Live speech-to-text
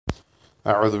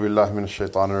أعوذ بالله من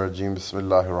الشيطان الرجيم بسم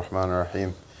الله الرحمن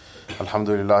الرحيم الحمد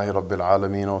لله رب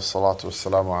العالمين والصلاة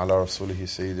والسلام على رسوله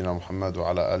سيدنا محمد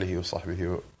وعلى آله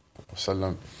وصحبه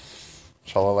وسلم.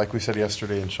 Inshallah, like we said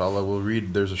yesterday, inshallah, we'll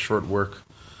read, there's a short work,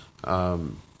 but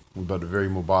a very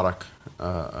Mubarak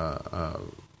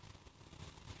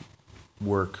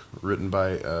work written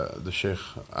by the Shaykh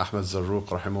Ahmad Zarrūq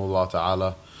rahimahullah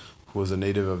ta'ala, who was a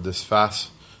native of this Fas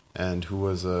and who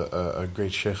was a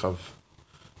great Shaykh of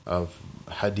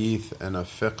hadith and of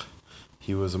fiqh.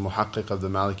 He was a muhaqqiq of the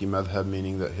Maliki madhab,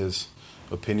 meaning that his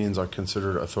opinions are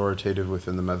considered authoritative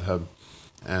within the madhab,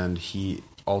 and he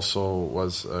also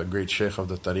was a great Shaykh of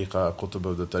the tariqah, qutb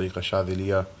of the tariqah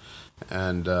Shadhiliya,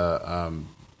 and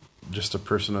just a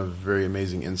person of very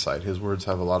amazing insight. His words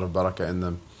have a lot of barakah in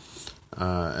them.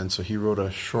 And so he wrote a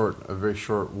very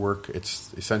short work.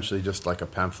 It's essentially just like a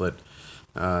pamphlet.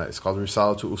 It's called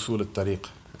Risalatu Usūl al-Tariq.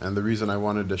 And the reason I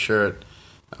wanted to share it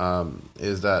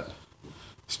is that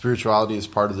spirituality is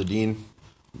part of the deen,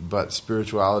 but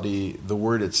spirituality, the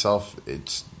word itself,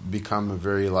 it's become a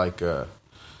very like a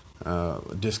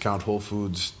discount Whole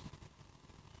Foods,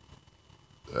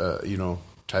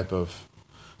 type of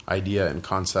idea and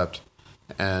concept,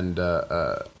 and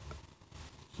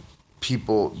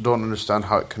people don't understand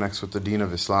how it connects with the deen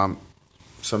of Islam.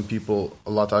 Some people,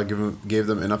 Allah Ta'ala gave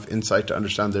them enough insight to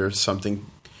understand there is something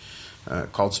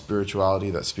called spirituality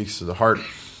that speaks to the heart,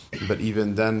 but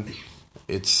even then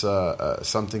it's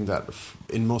something that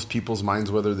in most people's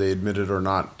minds, whether they admit it or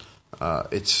not,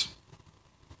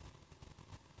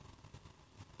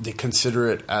 they consider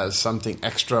it as something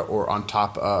extra or on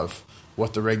top of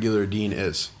what the regular deen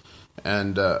is,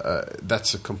 and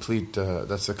that's a complete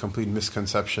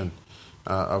misconception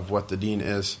of what the deen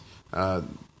is.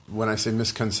 When I say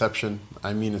misconception,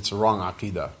 I mean it's a wrong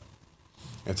aqidah.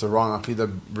 It's a wrong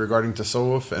aqidah regarding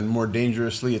tasawwuf, and more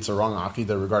dangerously, it's a wrong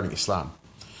aqidah regarding Islam.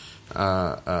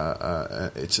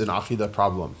 It's an aqidah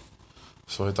problem.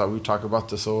 So I thought we'd talk about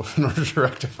tasawwuf in order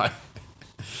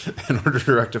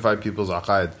to rectify people's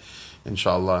aqaid,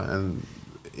 inshallah. And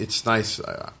it's nice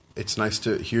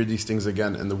to hear these things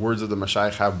again. And the words of the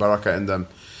mashayikh have barakah in them.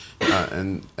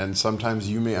 And sometimes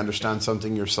you may understand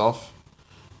something yourself,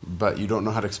 but you don't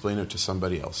know how to explain it to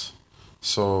somebody else.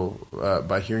 So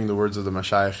by hearing the words of the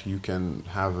mashayikh, you can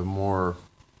have a more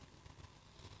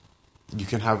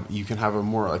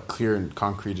clear and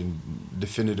concrete and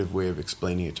definitive way of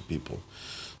explaining it to people.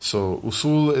 So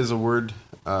usul is a word.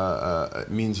 It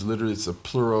means literally, it's a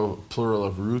plural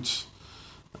of roots,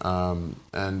 and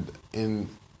in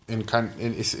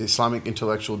Islamic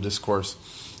intellectual discourse,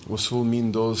 usul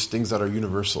mean those things that are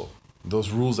universal,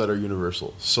 those rules that are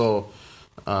universal. So,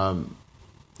 for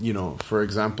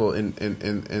example, in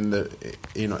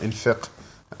fiqh,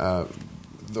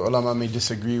 the ulama may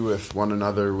disagree with one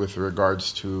another with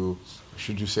regards to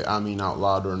should you say Ameen out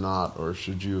loud or not, or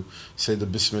should you say the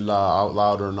Bismillah out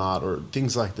loud or not, or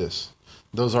things like this.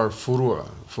 Those are furu'.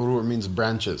 Furu' means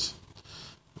branches.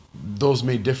 Those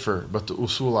may differ, but the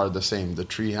usul are the same. The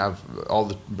tree have all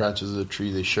the branches of the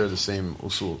tree; they share the same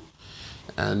usul.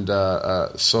 And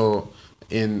so,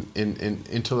 in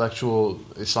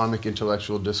Islamic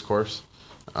intellectual discourse,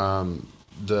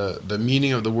 the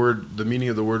meaning of the word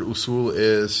usul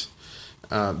is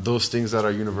those things that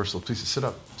are universal. Please sit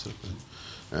up.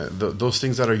 Those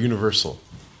things that are universal.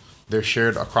 They're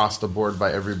shared across the board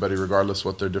by everybody, regardless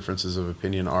what their differences of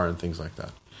opinion are and things like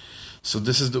that. So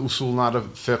this is the usul not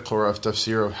of fiqh or of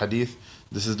tafsir of hadith.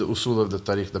 This is the usul of the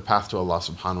tariq, the path to Allah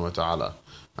subhanahu wa ta'ala.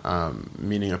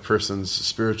 Meaning a person's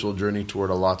spiritual journey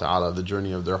toward Allah ta'ala, the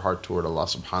journey of their heart toward Allah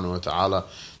subhanahu wa ta'ala,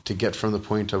 to get from the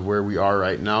point of where we are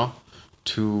right now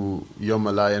to يَوْمَ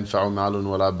لَا يَنْفَعُ مَالٌ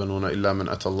وَلَا بَنُونَ إِلَّا مَنْ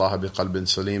أَتَى اللَّهَ بِقَلْبٍ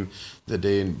سَلِيمٍ, the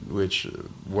day in which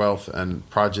wealth and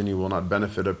progeny will not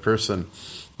benefit a person.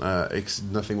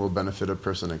 Nothing will benefit a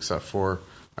person except for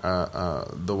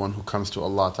the one who comes to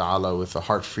Allah Ta'ala with a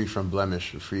heart free from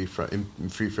blemish, free from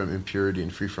impurity,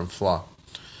 and free from flaw.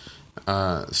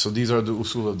 So these are the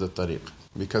usul of the tariq.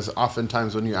 Because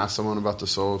oftentimes when you ask someone about the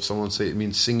soul, if someone say it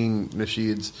means singing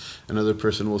nasheeds, another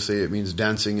person will say it means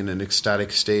dancing in an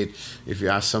ecstatic state. If you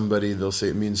ask somebody, they'll say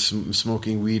it means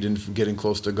smoking weed and getting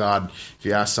close to God. If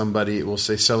you ask somebody, it will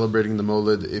say celebrating the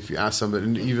Mawlid. If you ask somebody,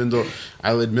 and even though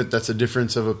I'll admit that's a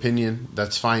difference of opinion,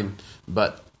 that's fine.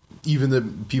 But even the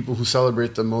people who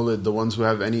celebrate the Mawlid, the ones who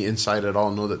have any insight at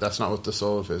all, know that that's not what the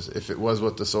Tasawwuf is. If it was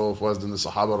what the Tasawwuf was, then the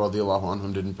Sahaba radiallahu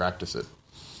anhum didn't practice it.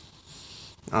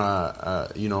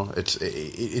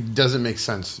 It doesn't make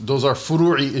sense. Those are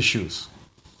furu'i issues.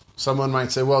 Someone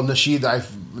might say, well, nasheed,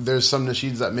 there's some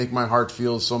nasheeds that make my heart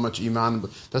feel so much iman.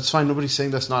 But that's fine. Nobody's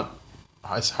saying that's not,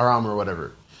 it's haram or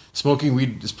whatever. Smoking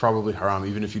weed is probably haram,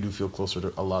 even if you do feel closer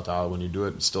to Allah Ta'ala when you do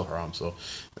it, it's still haram. So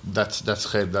that's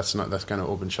khair, that's kind of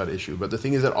open shut issue. But the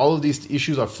thing is that all of these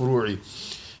issues are furu'i.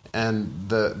 And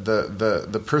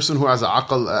the person who has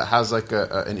aql, has like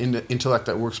an intellect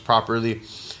that works properly,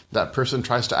 that person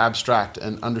tries to abstract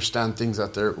and understand things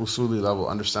at their usuli level,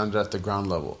 understand it at the ground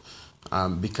level.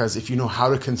 Because if you know how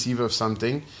to conceive of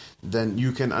something, then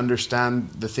you can understand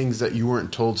the things that you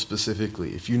weren't told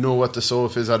specifically. If you know what the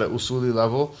tasawwuf is at an usuli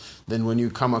level, then when you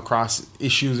come across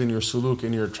issues in your suluk,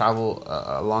 in your travel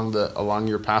along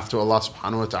your path to Allah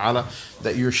subhanahu wa ta'ala,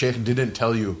 that your shaykh didn't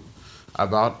tell you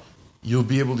about, you'll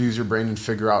be able to use your brain and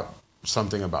figure out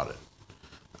something about it.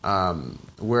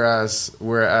 Whereas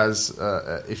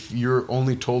if you're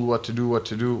only told what to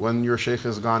do, when your shaykh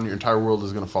is gone, your entire world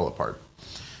is going to fall apart.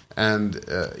 And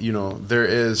there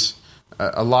is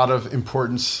a lot of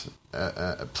importance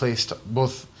placed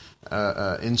both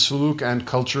in suluk and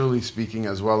culturally speaking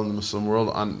as well in the Muslim world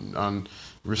on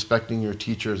respecting your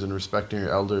teachers and respecting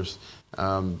your elders.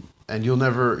 And you'll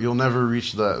never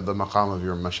reach the maqam of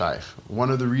your mashayikh.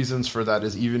 One of the reasons for that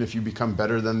is even if you become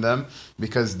better than them,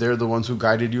 because they're the ones who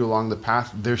guided you along the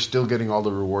path, they're still getting all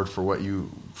the reward for what you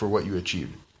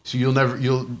achieved. So you'll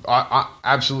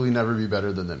absolutely never be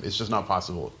better than them. It's just not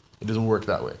possible. It doesn't work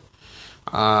that way.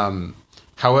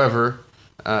 However,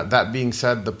 that being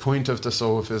said, the point of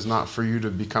tasawwuf is not for you to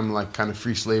become like kind of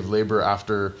free slave labor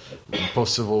after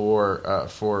post-civil war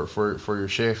for your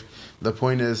shaykh. The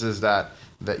point is that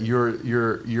you're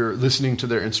listening to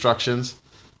their instructions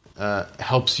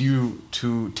helps you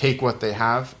to take what they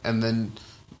have and then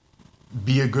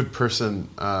be a good person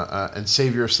and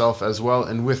save yourself as well.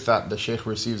 And with that, the shaykh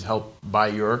receives help by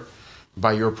your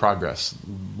progress.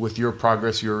 With your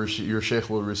progress, your shaykh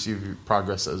will receive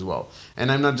progress as well.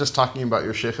 And I'm not just talking about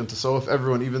your shaykh in tasawwuf.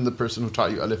 Everyone, even the person who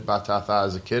taught you alif ba ta tha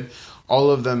as a kid, all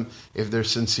of them, if they're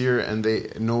sincere and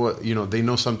they know they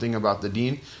know something about the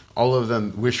deen, all of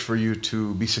them wish for you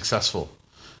to be successful.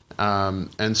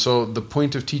 And so the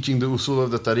point of teaching the usul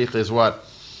of the tariq is what?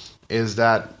 Is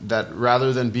that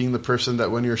rather than being the person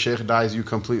that when your shaykh dies you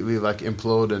completely like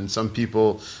implode, and some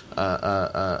people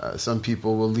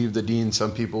will leave the deen,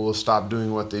 some people will stop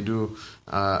doing what they do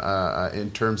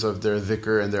in terms of their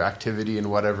dhikr and their activity and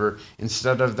whatever.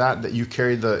 Instead of that you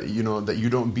carry that you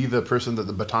don't be the person that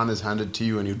the baton is handed to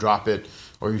you and you drop it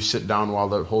or you sit down while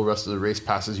the whole rest of the race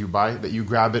passes you by, that you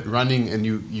grab it running and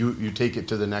you take it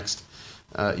to the next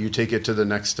to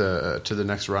the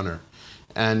next runner.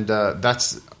 And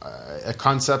that's a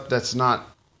concept that's not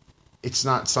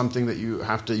something that you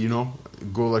have to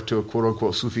go like to a quote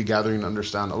unquote Sufi gathering to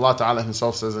understand. Allah Ta'ala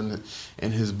himself says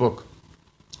in his book,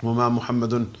 وَمَا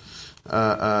مُحَمَّدٌ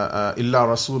إِلَّا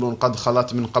رَسُولٌ قَدْ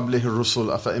خَلَتْ مِنْ قَبْلِهِ الرُّسُلُ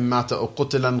أَفَإِن مَّاتَ أَوْ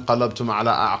قُتِلَ انقَلَبْتُمْ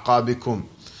عَلَىٰ أَعْقَابِكُمْ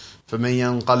فَمَن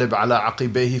يَنقَلِبْ عَلَىٰ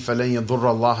عَقِبَيْهِ فَلَن يَضُرَّ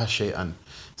اللَّهَ شَيْئًا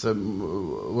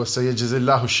وَسَيَجْزِي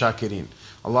اللَّهُ الشَّاكِرِينَ.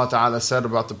 Allah Ta'ala said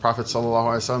about the Prophet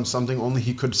ﷺ something only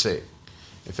he could say.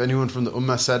 If anyone from the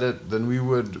ummah said it, then we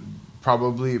would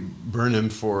probably burn him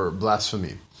for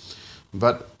blasphemy.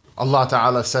 But Allah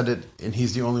Ta'ala said it, and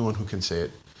He's the only one who can say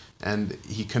it. And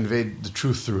He conveyed the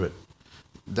truth through it.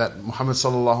 That Muhammad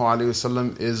sallallahu alaihi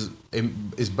wasallam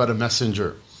is but a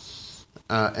messenger.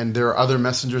 And there are other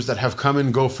messengers that have come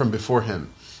and go from before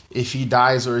him. If he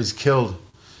dies or is killed,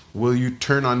 will you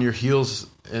turn on your heels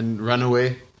and run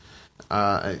away?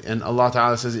 And Allah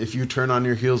Ta'ala says, if you turn on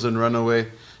your heels and run away,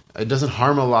 it doesn't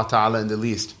harm Allah Ta'ala in the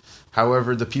least.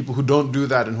 However, the people who don't do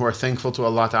that and who are thankful to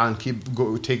Allah Ta'ala and keep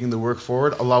taking the work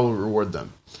forward, Allah will reward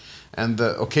them. And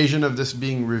the occasion of this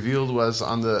being revealed was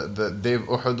on the day of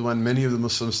Uhud, when many of the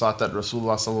Muslims thought that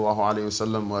Rasulullah sallallahu alaihi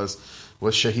wasallam was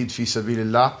shaheed fi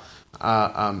sabilillah.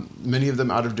 Many of them,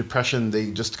 out of depression,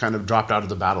 they just kind of dropped out of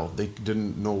the battle. They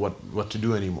didn't know what to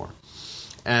do anymore.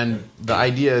 And the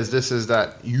idea is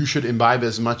that you should imbibe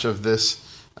as much of this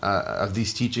of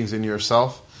these teachings in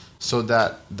yourself, so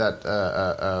that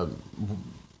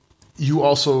you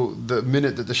also, the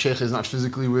minute that the shaykh is not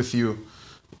physically with you,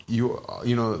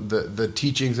 the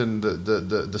teachings and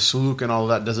the suluk and all of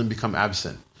that doesn't become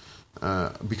absent.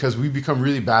 Because we become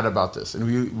really bad about this, and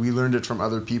we learned it from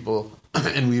other people,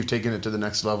 and we've taken it to the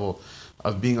next level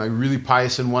of being like really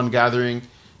pious in one gathering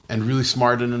and really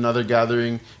smart in another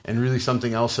gathering and really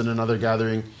something else in another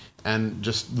gathering. And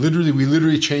just we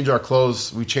literally change our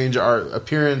clothes, we change our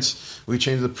appearance, we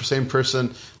change the same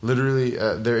person. Literally,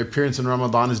 their appearance in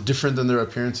Ramadan is different than their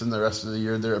appearance in the rest of the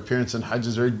year. Their appearance in Hajj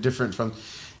is very different from...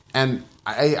 And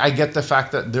I get the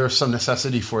fact that there's some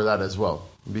necessity for that as well,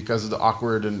 because of the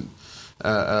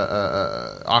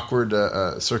awkward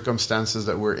circumstances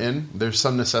that we're in. There's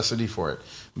some necessity for it.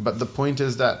 But the point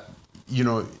is that,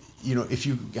 if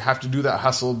you have to do that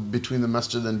hustle between the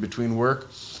masjid and between work,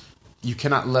 you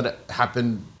cannot let it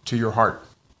happen to your heart.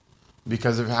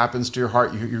 Because if it happens to your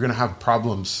heart, you're going to have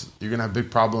problems. You're going to have big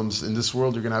problems in this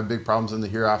world. You're going to have big problems in the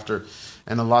hereafter.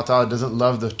 And Allah Ta'ala doesn't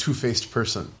love the two-faced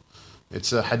person.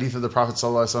 It's a hadith of the Prophet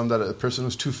ﷺ that a person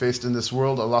who's two-faced in this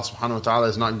world, Allah Subhanahu wa Ta'ala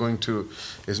is not going to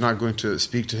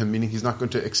speak to him, meaning He's not going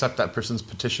to accept that person's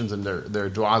petitions and their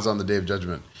du'as on the Day of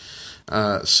Judgment.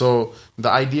 So the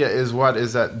idea is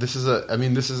that this is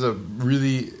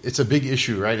it's a big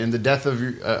issue, right? And the death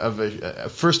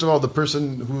of first of all, the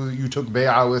person who you took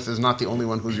bay'ah with is not the only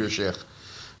one who's your shaykh.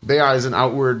 Bay'ah is an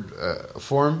outward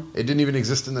form. It didn't even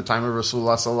exist in the time of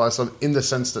Rasulullah sallallahu alaihi wasallam in the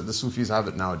sense that the Sufis have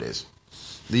it nowadays.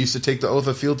 They used to take the oath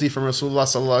of fealty from Rasulullah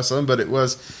sallallahu alaihi wasallam, but it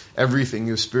was everything.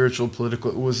 It was spiritual,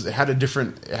 political. It had a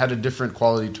different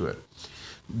quality to it.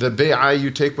 The bay'ah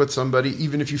you take with somebody,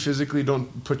 even if you physically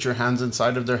don't put your hands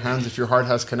inside of their hands, if your heart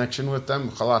has connection with them,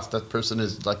 khalas, that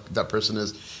person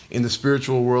is in the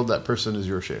spiritual world, that person is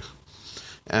your shaykh.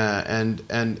 And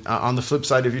on the flip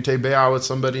side, if you take bay'ah with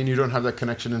somebody and you don't have that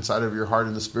connection inside of your heart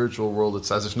in the spiritual world,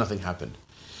 it's as if nothing happened.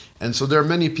 And so there are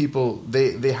many people,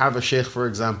 they have a shaykh, for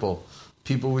example,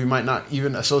 people we might not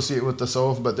even associate with the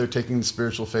tasawwuf, but they're taking the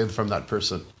spiritual faith from that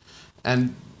person.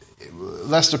 And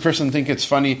lest a person think it's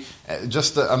funny,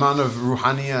 just the amount of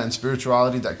ruhaniya and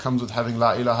spirituality that comes with having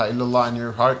la ilaha illallah in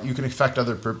your heart, you can affect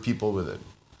other people with it.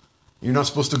 You're not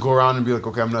supposed to go around and be like,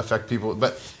 okay, I'm going to affect people.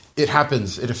 But it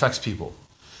happens, it affects people.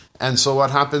 And so what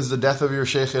happens, the death of your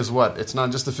shaykh is what? It's not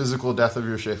just the physical death of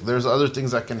your shaykh. There's other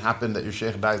things that can happen that your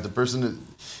shaykh dies. The person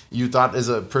you thought is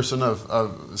a person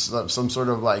of some sort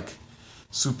of like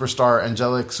superstar,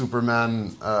 angelic, Superman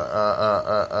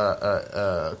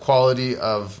quality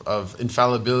of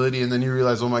infallibility, and then you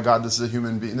realize, oh my God, this is a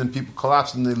human being. And then people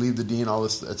collapse and they leave the deen, all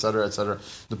this, etc., etc.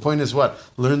 The point is what?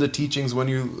 Learn the teachings. When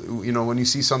you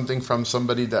see something from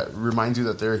somebody that reminds you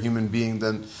that they're a human being,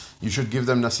 then you should give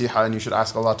them nasiha and you should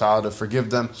ask Allah Ta'ala to forgive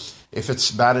them. If it's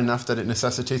bad enough that it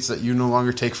necessitates that you no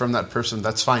longer take from that person,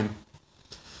 that's fine.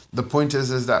 The point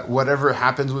is that whatever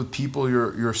happens with people,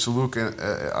 your suluk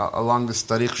along this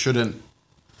tariq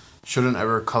shouldn't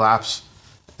ever collapse.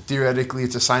 Theoretically,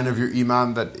 it's a sign of your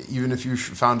iman that even if you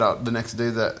found out the next day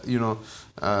that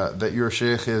that your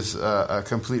shaykh is a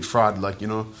complete fraud, like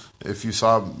if you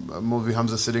saw Maulvi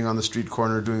Hamzah sitting on the street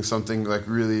corner doing something like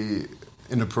really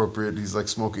inappropriate, he's like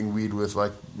smoking weed with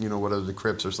like what are the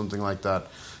Crips or something like that,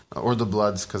 or the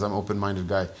Bloods, because I'm an open-minded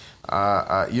guy,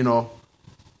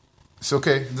 it's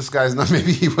okay, this guy's not,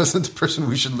 maybe he wasn't the person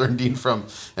we should learn deen from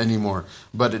anymore,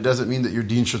 but it doesn't mean that your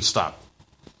deen should stop.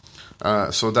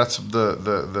 So that's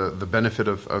the benefit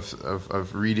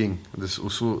of reading this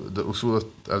usul, the usul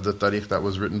of the tariq that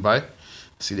was written by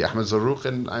Sīdī Ahmad Zarrūq,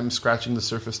 and I'm scratching the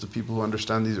surface to people who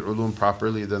understand these ulum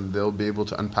properly, then they'll be able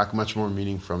to unpack much more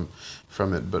meaning from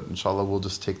it. But inshallah, we'll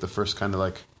just take the first kind of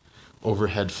like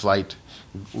overhead flight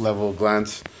level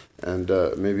glance, and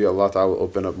maybe Allah Ta'ala will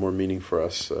open up more meaning for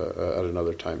us at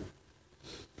another time.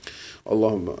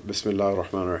 Allahumma bismillahir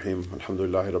rahmanir rahim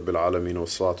alhamdulillahi rabbil alamin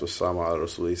wassalatu wassalamu ala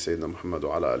rasulih sayyidina Muhammad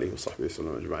wa ala alihi wa sahbihi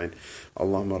sallam ajma'in.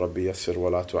 Allahumma rabbi yassir wa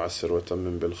la tu'assir wa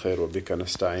tammim bil khair wa bika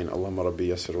nasta'in. Allahumma rabbi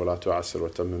yassir wa la tu'assir wa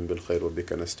tammim bil khair wa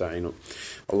bika nasta'in.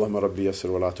 Allahumma rabbi yassir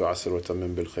wa la tu'assir wa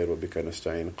tammim bil khair wa bika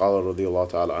nasta'in. Qala radiyallahu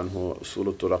ta'ala anhu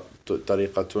usul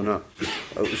tariqatuna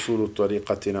usul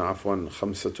tariqatina afwan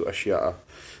khamsatu ashya'a.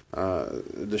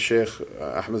 The Shaykh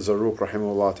Ahmad Zarrūq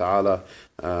rahimahullah ta'ala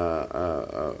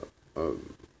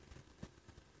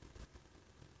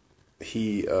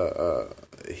he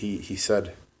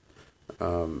said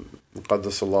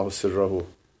Qaddasallahu sirrahu.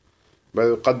 By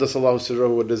the way, Qaddasallahu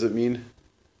sirrahu, what does it mean?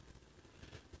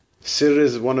 Sirr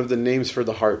is one of the names for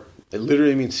the heart. It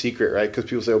literally means secret, right? Because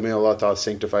people say, oh, may Allah Ta'ala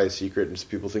sanctify a secret, and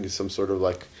people think it's some sort of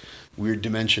like weird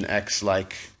dimension X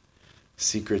like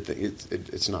secret thing.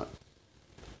 It's not.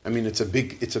 I mean, it's a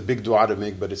big dua to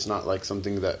make, but it's not like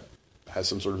something that has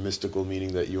some sort of mystical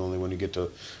meaning that you only when you get to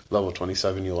level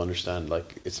 27 you'll understand.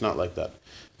 Like, it's not like that.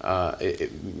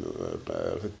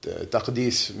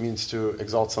 Taqdees means to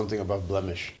exalt something above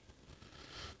blemish,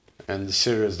 and the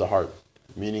sirr is the heart.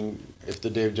 Meaning, if the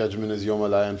day of judgment is yawma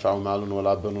la yanfa'u malun wa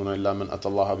la banuna illa man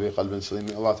atallaha bi qalbin salim,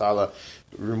 Allah Ta'ala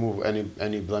remove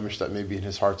any blemish that may be in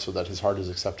his heart, so that his heart is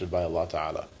accepted by Allah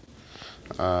Ta'ala.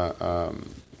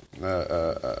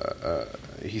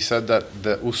 He said that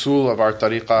the usul of our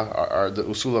tariqah, the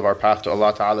usul of our path to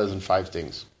Allah Ta'ala is in 5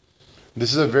 things.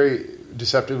 This is a very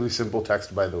deceptively simple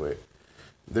text, by the way.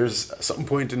 There's some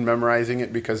point in memorizing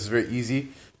it because it's very easy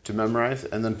to memorize,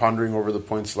 and then pondering over the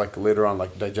points like later on,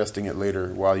 like digesting it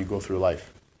later while you go through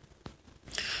life.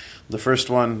 The first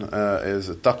one is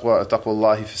taqwa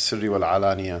Allahi fi sirri wal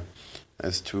alaniya,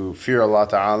 is to fear Allah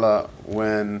Ta'ala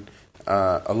when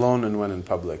alone and when in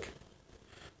public.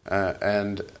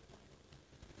 And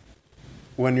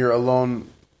when you're alone,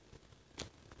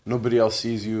 nobody else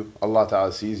sees you, Allah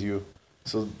Ta'ala sees you.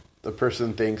 So the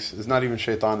person thinks, it's not even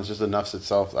shaitan, it's just the nafs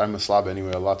itself. I'm a slab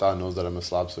anyway, Allah Ta'ala knows that I'm a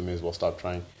slab, so I may as well stop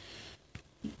trying.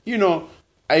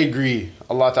 I agree,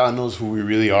 Allah Ta'ala knows who we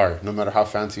really are. No matter how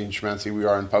fancy and schmancy we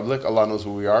are in public, Allah knows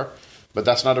who we are. But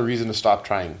that's not a reason to stop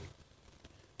trying.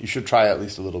 You should try at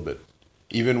least a little bit.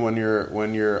 Even when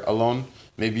you're alone,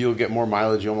 maybe you'll get more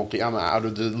mileage Yawm al-Qiyamah out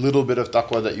of the little bit of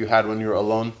taqwa that you had when you were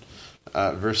alone,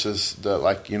 versus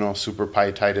the super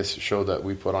pietitis show that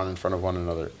we put on in front of one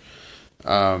another.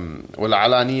 Wal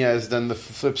alaniya is then the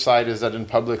flip side, is that in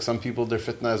public, some people their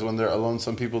fitna is when they're alone,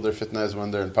 some people their fitna is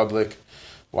when they're in public.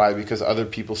 Why? Because other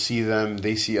people see them,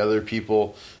 they see other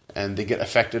people, and they get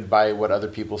affected by what other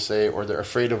people say, or they're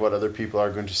afraid of what other people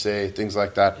are going to say, things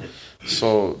like that.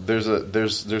 So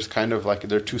there's kind of like,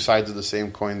 there are two sides of the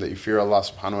same coin, that you fear Allah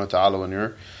subhanahu wa ta'ala when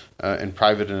you're in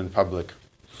private and in public.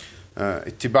 And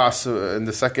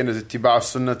the second is ittiba'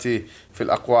 sunnati fil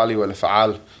aqwali wal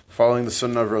af'al, following the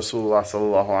sunnah of Rasulullah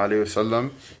sallallahu alayhi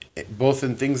wasallam, both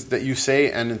in things that you say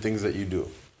and in things that you do.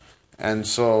 And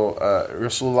so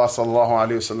Rasulullah sallallahu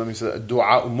alayhi wasallam, he said,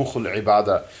 du'a mukhul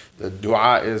ibadah. The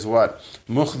du'a is what?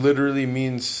 Mukh literally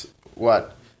means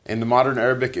what? In the modern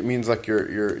Arabic, it means like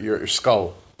your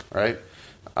skull, right?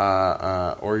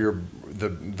 Or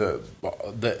the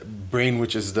brain,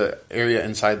 which is the area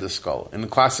inside the skull. In the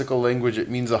classical language, it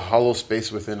means a hollow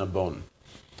space within a bone.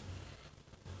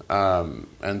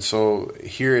 And so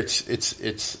here it's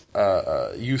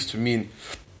used to mean,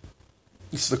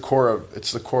 it's the core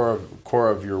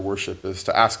of your worship, is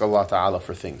to ask Allah Ta'ala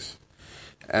for things.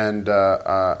 And the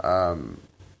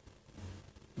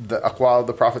aqwal of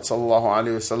the Prophet Sallallahu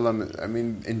Alaihi Wasallam, I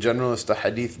mean, in general it's the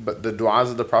hadith, but the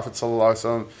du'as of the Prophet Sallallahu Alaihi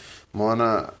Wasallam,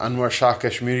 Maulana Anwar Shah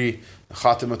Kashmiri,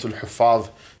 Khatimatul Huffaz,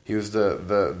 he was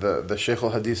the Shaykh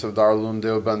al-Hadith of Darul Uloom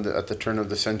Deoband at the turn of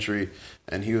the century,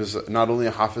 and he was not only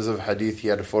a hafiz of hadith, he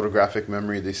had a photographic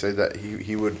memory. They say that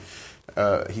he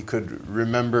could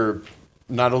remember,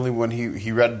 not only when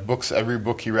he read books, every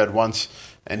book he read once,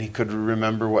 and he could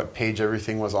remember what page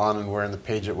everything was on and where in the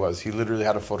page it was. He literally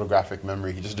had a photographic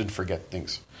memory. He just didn't forget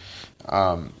things.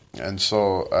 And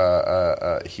so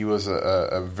he was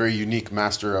a very unique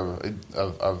master of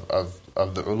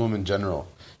the ulum in general.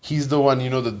 He's the one,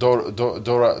 the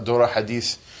Dora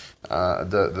Hadith,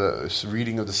 the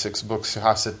reading of the 6 books,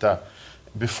 Sihah Sitta.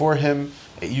 Before him,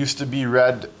 it used to be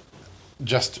read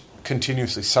just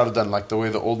continuously, sardan, like the way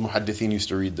the old muhaddithin used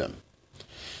to read them.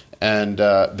 And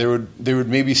they would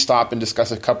maybe stop and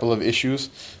discuss a couple of issues,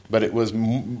 but it was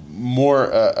more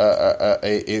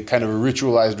a kind of a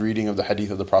ritualized reading of the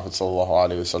hadith of the Prophet sallallahu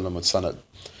alaihi wasallam with sanad.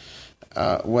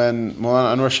 When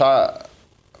Maulana Anwar Shah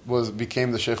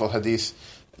became the Shaykh al-Hadith,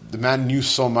 the man knew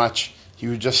so much, he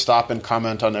would just stop and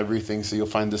comment on everything. So you'll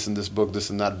find this in this book,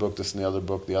 this in that book, this in the other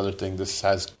book, the other thing, this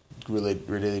has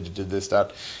related to this,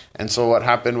 that. And so what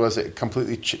happened was it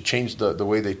completely changed the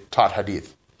way they taught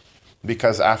hadith.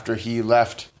 Because after he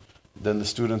left, then the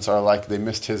students are like, they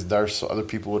missed his dars, so other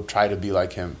people would try to be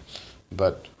like him.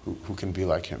 But who can be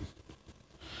like him?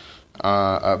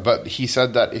 But he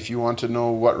said that if you want to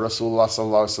know what Rasulullah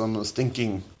sallallahu alaihi wasallam was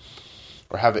thinking,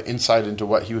 or have an insight into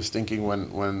what he was thinking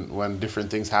when different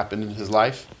things happened in his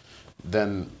life,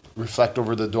 then reflect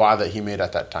over the dua that he made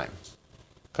at that time.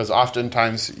 Because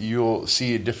oftentimes you'll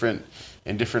see in different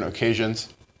occasions,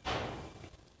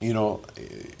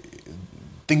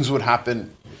 things would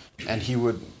happen, and he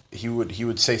would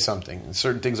say something. And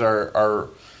certain things are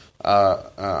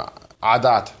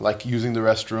adat, like using the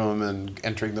restroom and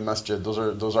entering the masjid.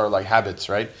 Those are like habits,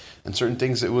 right? And certain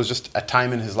things, it was just a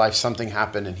time in his life, something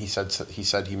happened, and he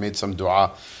said he made some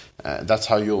dua. That's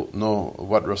how you'll know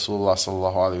what Rasulullah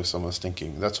sallallahu alaihi wasallam was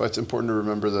thinking. That's why it's important to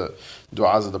remember the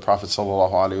du'as of the Prophet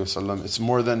sallallahu alaihi wasallam. It's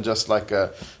more than just like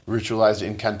a ritualized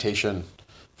incantation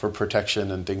for protection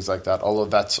and things like that. Although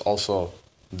that's also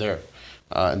there,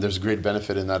 and there's great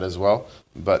benefit in that as well.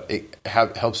 But it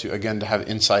helps you again to have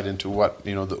insight into what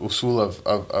the usul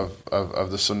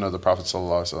of the sunnah of the Prophet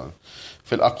sallallahu alaihi wasallam.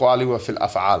 Fil aqwali wa fil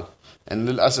af'al. And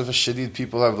lil asaf al-shadid,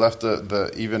 people have left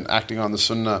the even acting on the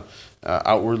sunnah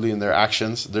outwardly in their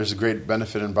actions. There's a great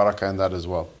benefit and barakah in that as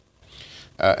well.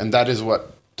 And that is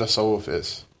what tasawwuf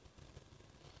is.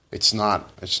 It's not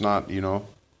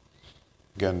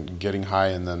again, getting high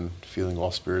and then feeling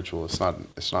all spiritual. It's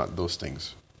not those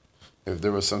things. If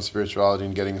there was some spirituality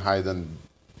in getting high, then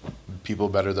people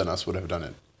better than us would have done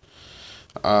it.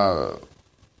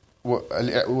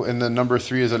 and then number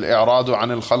 3 is al-i'radu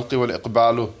an al-khalqi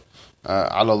wal-iqbalu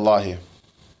ala Allah.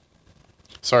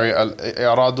 Sorry,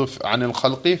 al-i'radu an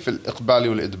al-khalqi fi al-iqbali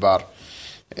wal-idbar.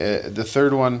 The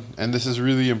third one, and this is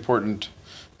really important,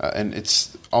 and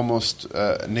it's almost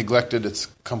neglected.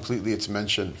 It's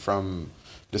mentioned from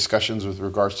discussions with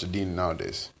regards to deen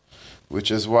nowadays,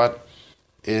 which is what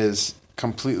is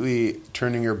completely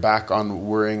turning your back on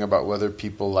worrying about whether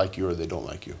people like you or they don't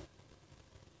like you.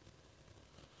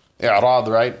 I'rad,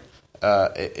 right?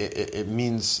 It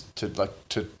means to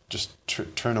just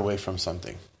turn away from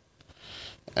something.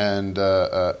 And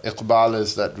iqbal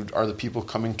is that, are the people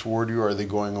coming toward you or are they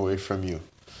going away from you?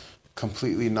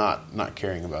 Completely not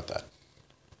caring about that.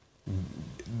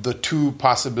 The two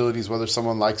possibilities, whether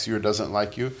someone likes you or doesn't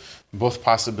like you, both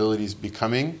possibilities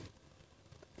becoming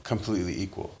completely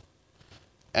equal.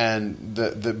 And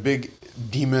the big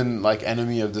demon like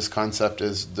enemy of this concept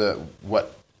is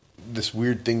this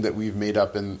weird thing that we've made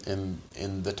up in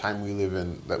the time we live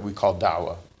in that we call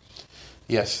da'wah.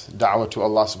 Yes, da'wah to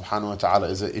Allah subhanahu wa ta'ala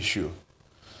is an issue.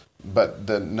 But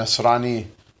the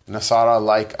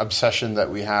Nasara-like obsession that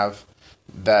we have,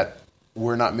 that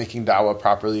we're not making da'wah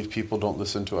properly if people don't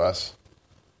listen to us.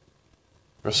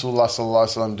 Rasulullah sallallahu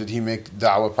alaihi wasallam, did he make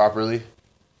da'wah properly?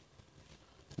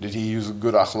 Did he use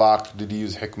good akhlaq? Did he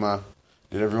use hikmah?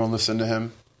 Did everyone listen to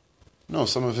him? No,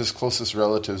 some of his closest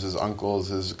relatives, his uncles,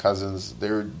 his cousins, they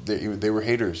were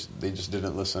haters. They just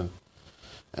didn't listen.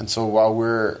 And so while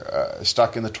we're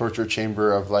stuck in the torture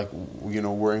chamber of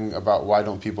worrying about why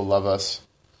don't people love us,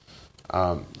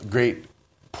 great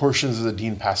portions of the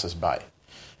deen pass us by.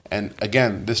 And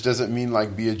again, this doesn't mean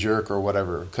be a jerk or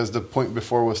whatever, because the point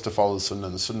before was to follow the sunnah.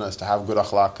 The sunnah is to have good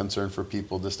akhlaq, concern for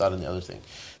people, this, that, and the other thing.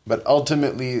 But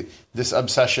ultimately, this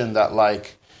obsession that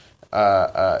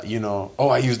I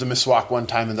used a miswak one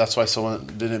time and that's why someone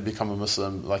didn't become a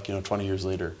Muslim 20 years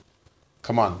later.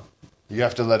 Come on. You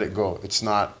have to let it go. It's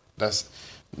not, that's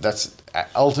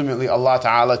ultimately Allah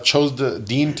Ta'ala chose the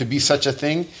deen to be such a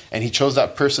thing, and He chose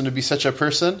that person to be such a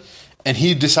person, and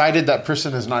He decided that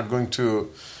person is not going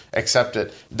to accept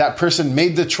it. That person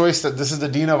made the choice that this is the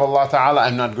deen of Allah Ta'ala,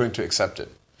 I'm not going to accept it.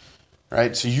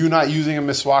 Right? So you not using a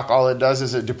miswak, all it does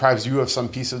is it deprives you of some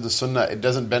piece of the sunnah. It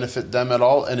doesn't benefit them at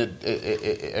all, and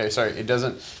it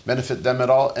doesn't benefit them at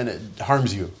all, and it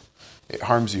harms you. It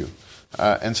harms you.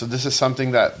 And so this is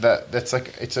something that's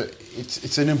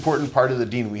it's an important part of the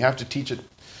deen. We have to teach it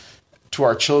to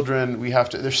our children.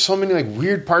 There's so many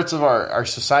weird parts of our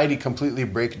society completely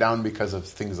break down because of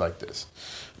things like this.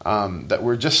 That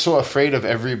we're just so afraid of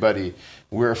everybody.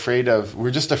 We're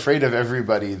just afraid of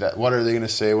everybody, that what are they going to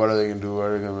say? What are they going to do? What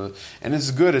are they going to? And it's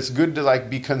good. It's good to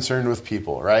be concerned with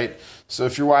people, right? So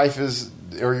if your wife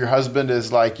or your husband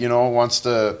is wants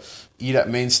to eat at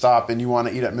Main Stop and you want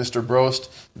to eat at Mr.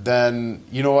 Broast, then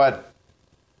you know what?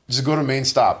 Just go to Main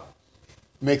Stop.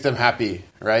 Make them happy,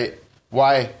 right?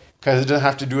 Why? Because it doesn't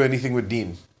have to do anything with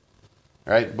deen,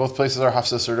 right? Both places are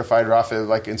Hafsa certified.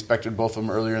 Rafi inspected both of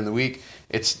them earlier in the week.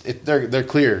 They're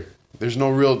clear. There's no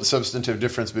real substantive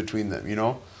difference between them,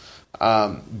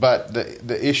 But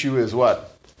the issue is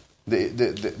what?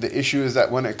 The issue is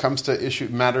that when it comes to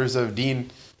matters of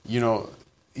deen, you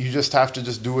just have to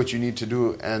just do what you need to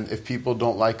do. And if people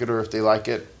don't like it or if they like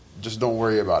it, just don't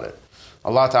worry about it.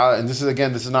 Allah Ta'ala, and this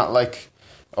is not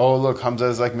oh look, Hamzah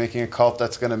is making a cult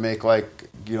that's going to make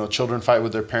children fight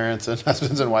with their parents and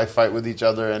husbands and wife fight with each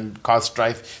other and cause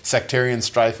strife, sectarian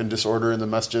strife and disorder in the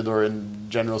masjid or in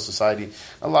general society.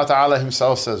 Allah Ta'ala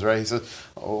Himself says, right? He says,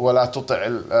 وَلَا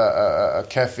تُطِعِ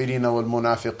الْكَافِرِينَ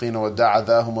وَالْمُنَافِقِينَ وَدَّعَ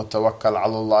ذَاهُمْ وَتَوَكَّلْ عَلَى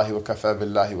اللَّهِ وَكَفَى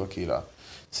بِاللَّهِ وَكِيلًا. He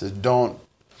says, don't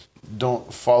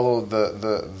follow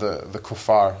the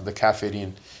kuffar, the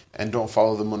kafirin, and don't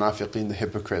follow the munafiqeen, the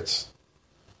hypocrites.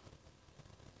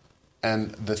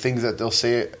 And the things that they'll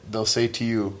say to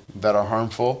you that are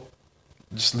harmful,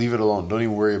 just leave it alone. Don't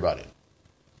even worry about it.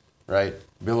 Right?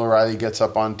 Bill O'Reilly gets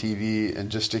up on TV and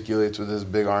gesticulates with his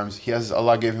big arms.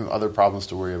 Allah gave him other problems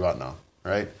to worry about now.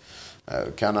 Right?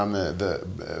 The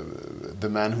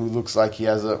man who looks like he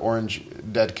has an orange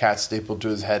dead cat stapled to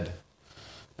his head,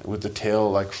 with the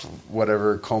tail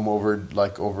whatever comb over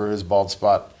over his bald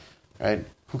spot. Right?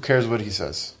 Who cares what he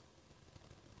says?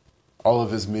 All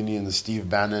of his minions, Steve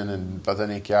Bannon and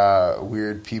patane kya,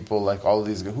 weird people, all of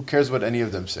these guys. Who cares what any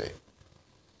of them say?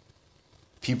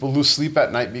 People lose sleep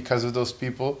at night because of those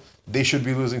people. They should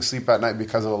be losing sleep at night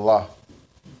because of Allah.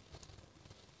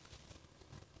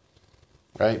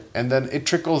 Right? And then it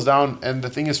trickles down, and the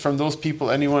thing is, from those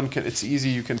people, it's easy,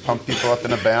 you can pump people up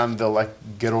in a bayan, they'll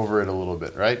get over it a little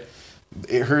bit, right?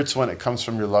 It hurts when it comes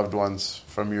from your loved ones,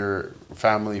 from your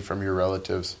family, from your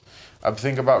relatives.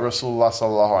 Think about Rasulullah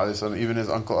sallallahu alaihi wasallam, even his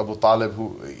uncle Abu Talib,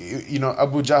 who,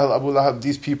 Abu Jahl, Abu Lahab,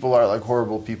 these people are like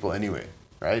horrible people anyway,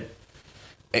 right?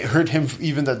 It hurt him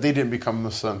even that they didn't become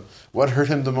Muslim. What hurt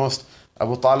him the most?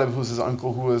 Abu Talib, who's his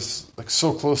uncle, who was like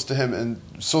so close to him and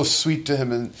so sweet to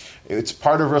him, and it's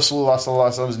part of Rasulullah sallallahu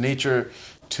alaihi wasallam's nature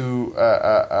to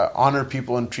honor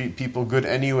people and treat people good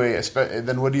anyway.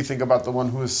 Then what do you think about the one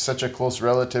who is such a close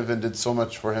relative and did so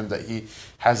much for him that he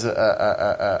has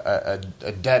a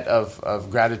debt of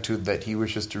gratitude that he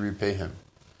wishes to repay him?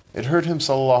 It hurt him,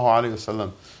 sallallahu alaihi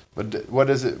wasallam. But what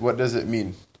does it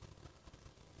mean?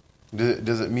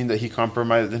 Does it mean that he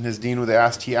compromised in his deen?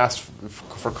 He asked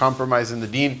for compromise in the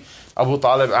deen. Abu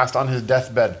Talib asked on his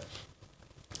deathbed,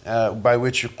 by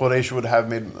which Quraysh would have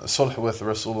made sulh with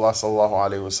Rasulullah sallallahu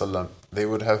alaihi wasallam. They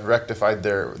would have rectified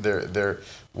their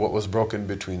what was broken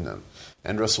between them.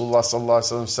 And Rasulullah sallallahu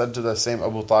alaihi wasallam said to the same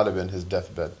Abu Talib in his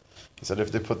deathbed, he said,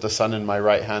 if they put the sun in my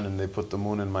right hand and they put the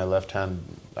moon in my left hand,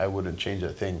 I wouldn't change a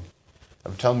thing.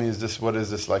 Tell me, what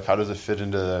is this like? How does it fit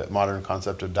into the modern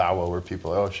concept of da'wah, where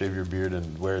people, shave your beard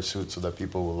and wear a suit so that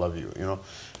people will love you,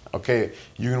 Okay,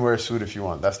 you can wear a suit if you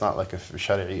want. That's not like a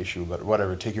shari'i issue, but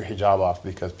whatever. Take your hijab off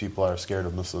because people are scared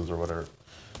of Muslims or whatever.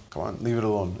 Come on, leave it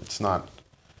alone. It's not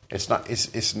the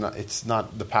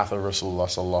path of Rasulullah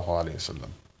sallallahu alaihi wasallam,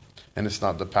 and it's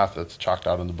not the path that's chalked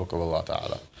out in the book of Allah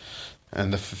Ta'ala.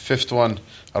 And the fifth one,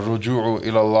 الرجوع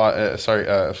إلى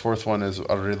الله. Fourth one is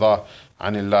الرضا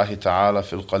عن الله تعالى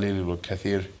في القليل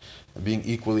والكثير, being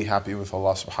equally happy with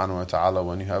Allah subhanahu wa ta'ala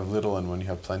when you have little and when you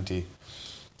have plenty.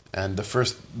 And the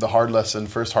first hard lesson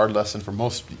for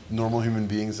most normal human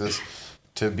beings is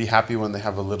to be happy when they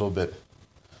have a little bit.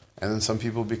 And then some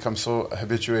people become so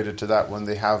habituated to that, when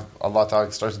they have, Allah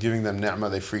Ta'ala starts giving them ni'mah,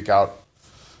 they freak out.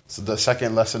 So the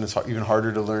second lesson is even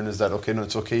harder to learn, is that,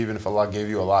 it's okay even if Allah gave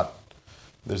you a lot.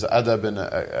 There's an adab and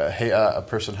a hay'a a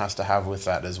person has to have with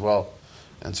that as well.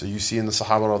 And so you see in the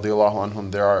Sahaba radiallahu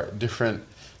anhum, there are different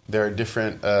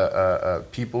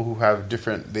people who have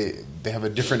different, they have a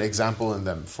different example in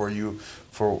them for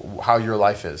how your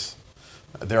life is.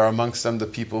 There are amongst them the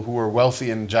people who are wealthy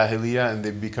in Jahiliyyah and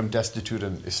they become destitute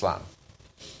in Islam.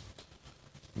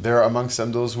 There are amongst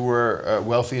them those who were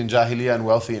wealthy in Jahiliyyah and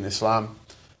wealthy in Islam.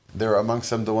 There are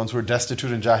amongst them the ones who were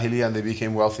destitute in Jahiliyyah and they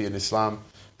became wealthy in Islam.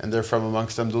 And there are from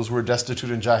amongst them those who were destitute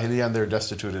in Jahiliyyah and they're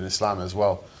destitute in Islam as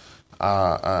well.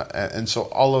 And so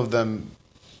all of them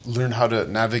learn how to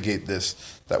navigate this,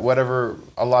 that whatever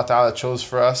Allah Ta'ala chose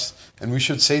for us, and we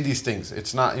should say these things.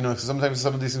 It's not, sometimes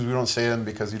some of these things we don't say them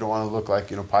because you don't want to look like,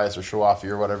 pious or show-offy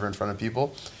or whatever in front of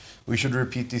people. We should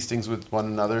repeat these things with one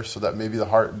another so that maybe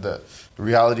the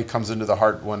reality comes into the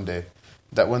heart one day.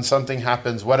 That when something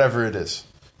happens, whatever it is,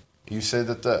 you say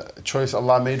that the choice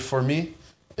Allah made for me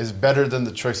is better than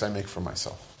the choice I make for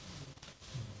myself.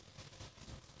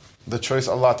 The choice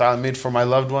Allah Ta'ala made for my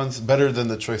loved ones better than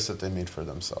the choice that they made for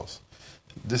themselves.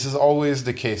 This is always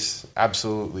the case,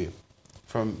 absolutely,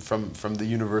 from the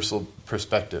universal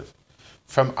perspective.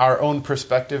 From our own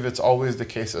perspective, it's always the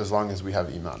case as long as we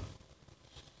have iman.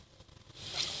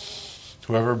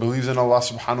 Whoever believes in Allah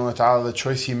subhanahu wa ta'ala, the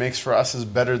choice He makes for us is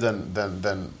better than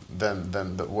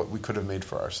what we could have made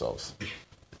for ourselves.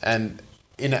 And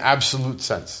in an absolute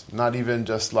sense, not even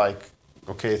just like,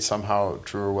 okay, it's somehow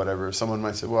true or whatever. Someone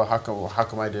might say, well, how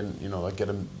come I didn't, get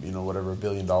 $1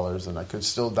 billion and I could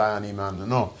still die on iman?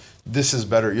 No, this is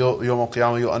better. Yawm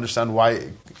al-Qiyamah, you'll understand why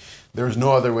there's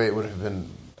no other way it would have been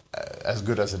as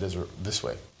good as it is this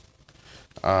way.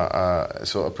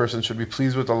 So a person should be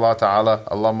pleased with Allah Ta'ala,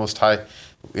 Allah Most High,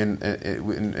 in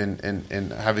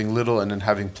having little and in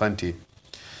having plenty.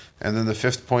 And then the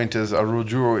fifth point is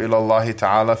الرجوع إلى الله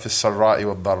تعالى في السراء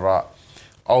والضراء.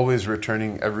 Always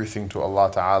returning everything to Allah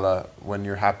Ta'ala when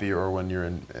you're happy or when you're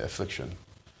in affliction.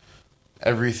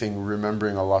 Everything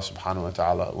remembering Allah Subhanahu wa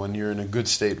Ta'ala. When you're in a good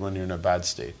state, when you're in a bad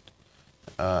state.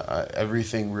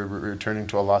 Everything returning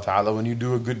to Allah Ta'ala when you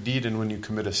do a good deed and when you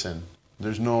commit a sin.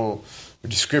 There's no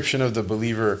description of the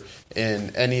believer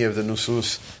in any of the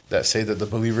nusus that say that the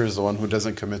believer is the one who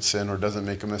doesn't commit sin or doesn't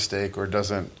make a mistake or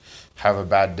doesn't have a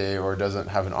bad day or doesn't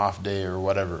have an off day or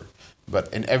whatever.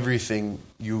 But in everything,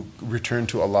 you return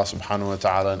to Allah subhanahu wa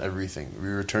ta'ala in everything.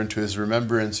 You return to His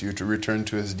remembrance, you return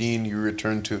to His deen, you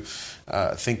return to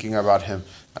thinking about Him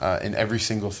in every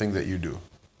single thing that you do.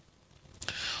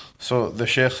 So the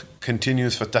Shaykh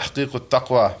continues, فَتَحْقِيقُ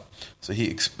التَّقْوَى. So he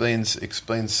explains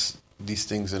these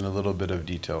things in a little bit of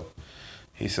detail.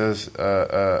 He says,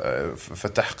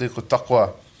 فَتَحْقِيقُ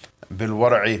التَّقْوَى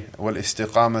بِالْوَرْعِ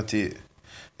وَالْإِسْتِقَامَةِ.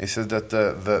 He says that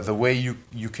the way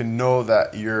you can know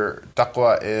that your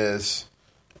taqwa is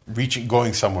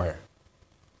going somewhere.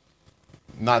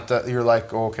 Not that you're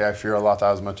like, oh, okay, I fear Allah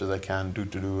Ta'ala as much as I can,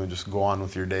 and just go on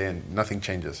with your day and nothing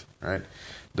changes, right?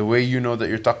 The way you know that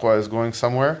your taqwa is going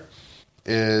somewhere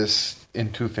is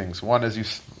in two things. One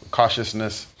is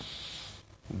cautiousness,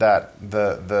 that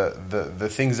the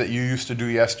things that you used to do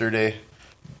yesterday,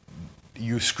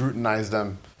 you scrutinize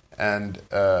them, and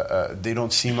they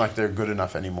don't seem like they're good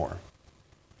enough anymore.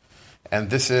 And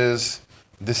this is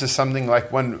something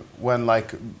like when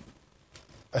like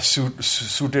a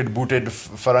suited, booted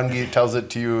Farangi tells it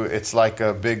to you, it's like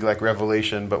a big like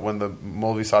revelation. But when the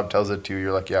Maulvi Sahib tells it to you,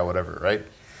 you're like, yeah, whatever, right?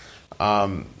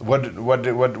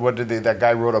 That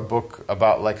guy wrote a book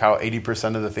about like how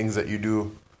 80% of the things that you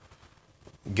do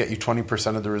get you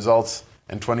 20% of the results,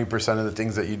 and 20% of the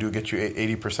things that you do get you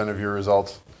 80% of your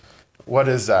results. What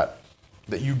is that?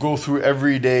 That you go through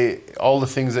every day, all the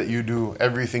things that you do,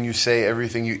 everything you say,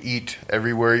 everything you eat,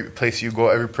 every place you go,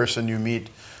 every person you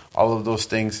meet, all of those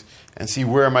things, and see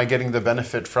where am I getting the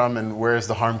benefit from, and where is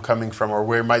the harm coming from, or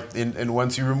where might, and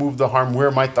once you remove the harm, where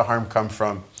might the harm come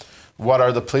from? What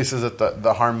are the places that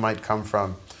the harm might come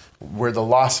from? Where the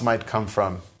loss might come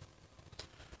from?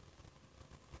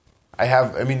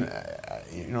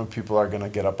 People are going to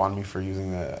get up on me for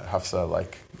using the Hafsa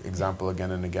like example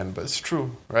again and again, but it's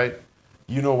true, right?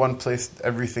 You know one place,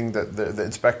 everything that the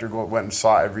inspector went and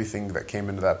saw everything that came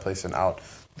into that place and out.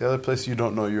 The other place you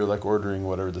don't know, you're like ordering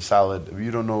whatever, the salad.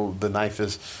 You don't know the knife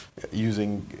is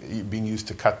being used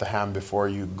to cut the ham before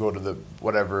you go to the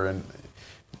whatever. And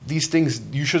these things,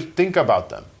 you should think about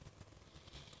them.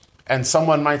 And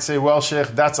someone might say, well, Sheikh,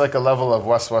 that's like a level of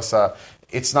waswasa.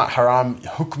 It's not haram.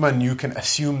 Hukman, you can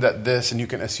assume that this, and you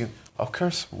can assume. Of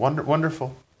course,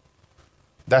 wonderful.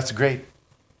 That's great.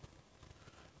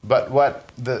 But what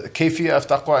the kayfiyah of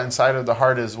taqwa inside of the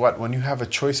heart is what? When you have a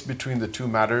choice between the two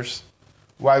matters,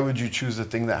 why would you choose the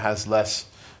thing that has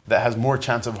more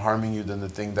chance of harming you than the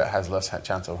thing that has less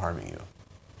chance of harming you?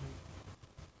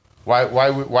 Why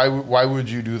would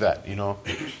you do that?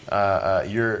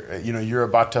 You're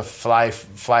about to fly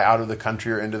out of the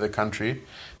country or into the country,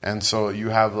 and so you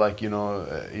have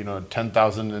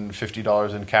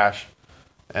 $10,050 in cash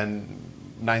and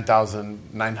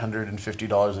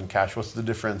 $9,950 in cash. What's the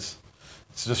difference?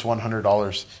 It's just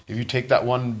 $100. If you take that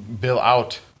one bill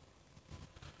out,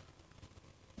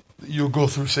 you'll go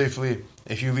through safely.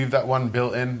 If you leave that one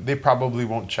bill in, they probably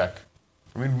won't check.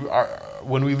 I mean,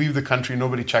 when we leave the country,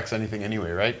 nobody checks anything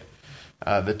anyway, right?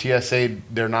 The TSA,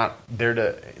 they're not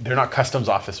customs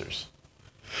officers.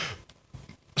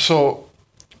 So,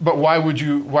 but why would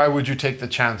you take the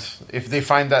chance? If they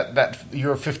find that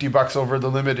you're $50 over the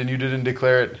limit and you didn't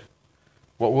declare it,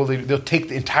 what will they do? They'll take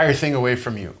the entire thing away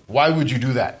from you. Why would you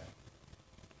do that?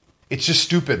 It's just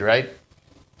stupid, right?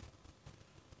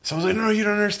 Someone's like, no, you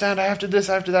don't understand. I have to this,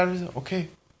 I have to that. Okay.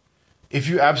 If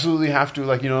you absolutely have to,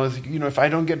 if I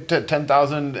don't get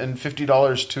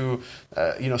 $10,050 to,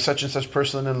 such and such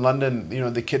person in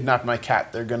London, they kidnapped my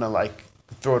cat, they're gonna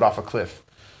throw it off a cliff.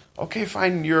 Okay,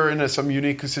 fine, you're in some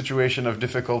unique situation of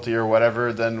difficulty or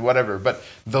whatever, then whatever. But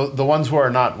the ones who are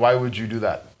not, why would you do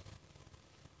that?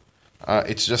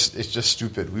 It's just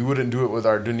stupid. We wouldn't do it with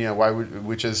our dunya,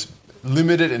 which is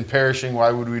limited and perishing.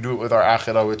 Why would we do it with our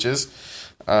akhirah, which is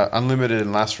unlimited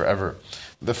and lasts forever?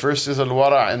 The first is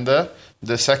al-wara', and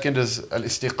the second is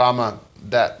al-istiqama,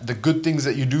 that the good things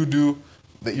that you do,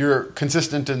 that you're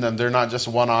consistent in them. They're not just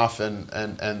one-off and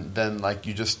then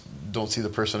you just don't see the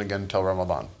person again until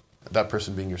Ramadan. That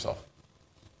person being yourself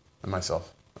and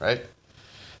myself, right?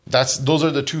 Those are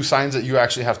the two signs that you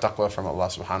actually have taqwa from Allah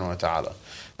subhanahu wa ta'ala.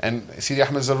 And Sīdī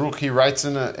Ahmad Zarrūq, he writes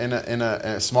in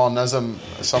a small nazm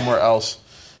somewhere else.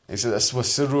 He says,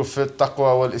 وَالسِّرُّ فِي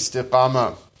التَّقْوَى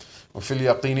وَالْإِسْتِقَامَةِ وَفِي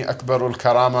الْيَقِينِ أَكْبَرُ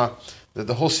الْكَرَامَةِ. That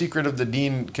the whole secret of the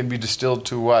deen can be distilled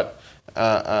to what?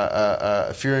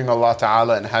 Fearing Allah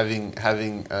Ta'ala and having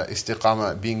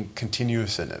istiqamah, being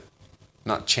continuous in it,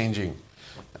 not changing.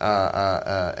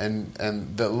 And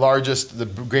the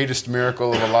greatest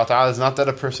miracle of Allah Ta'ala is not that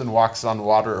a person walks on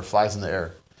water or flies in the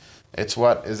air. It's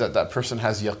that person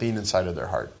has yaqeen inside of their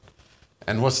heart.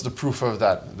 And what's the proof of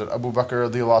that? That Abu Bakr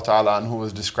radiallahu ta'ala anhu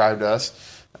was described as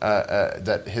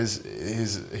that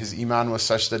his iman was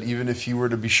such that even if he were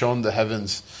to be shown the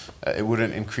heavens, it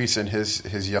wouldn't increase in his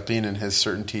yaqeen and his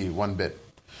certainty one bit.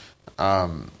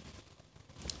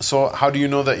 So how do you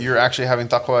know that you're actually having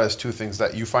taqwa? Is two things: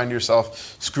 that you find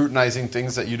yourself scrutinizing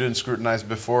things that you didn't scrutinize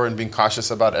before, and being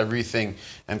cautious about everything,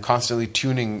 and constantly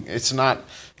tuning. It's not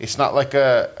like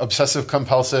a obsessive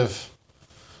compulsive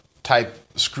type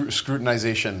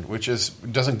scrutinization, which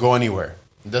doesn't go anywhere.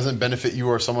 It doesn't benefit you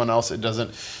or someone else.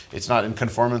 It's not in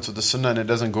conformance with the sunnah, and it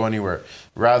doesn't go anywhere.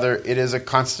 Rather, it is a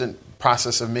constant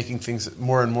process of making things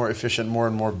more and more efficient, more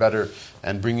and more better,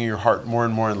 and bringing your heart more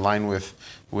and more in line with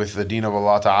the deen of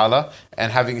Allah Ta'ala,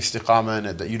 and having istiqamah in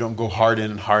it, that you don't go hard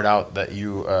in and hard out, that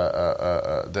you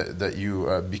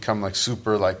become like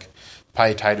super like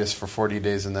pietitis for 40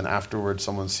 days, and then afterwards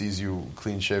someone sees you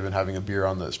clean shaven having a beer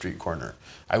on the street corner.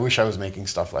 I wish I was making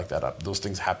stuff like that up. Those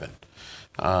things happen.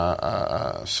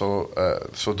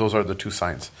 So those are the two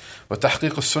signs.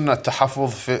 وتحقيق السنة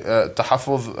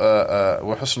التحفظ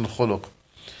وحسن الخلق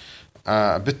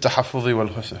بالتحفظ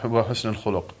وحسن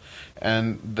الخلق.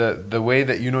 And the way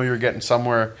that you know you're getting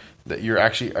somewhere, that you're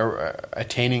actually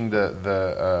attaining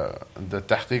the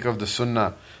tahqiq of the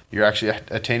sunnah, you're actually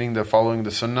attaining the following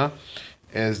the sunnah,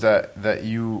 is that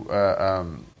you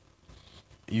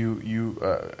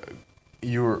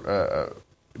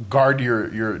guard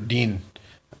your deen,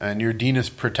 and your deen is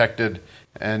protected,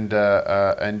 and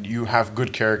you have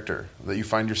good character, that you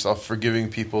find yourself forgiving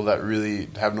people that really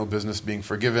have no business being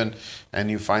forgiven,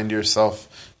 and you find yourself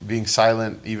being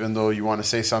silent even though you want to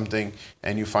say something,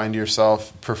 and you find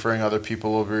yourself preferring other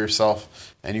people over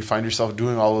yourself, and you find yourself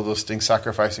doing all of those things,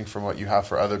 sacrificing from what you have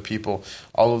for other people,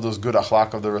 all of those good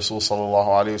akhlaq of the Rasul sallallahu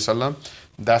alaihi wasallam.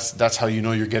 That's how you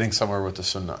know you're getting somewhere with the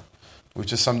sunnah,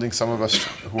 which is something some of us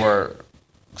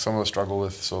struggle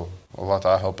with. So Allah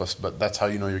Ta'ala help us. But that's how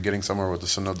you know you're getting somewhere with the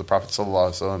sunnah of the Prophet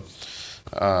sallallahu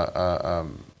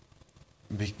alaihi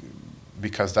wasallam.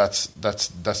 Because that's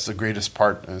the greatest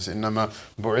part. إِنَّمَا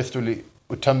بُعِثْتُ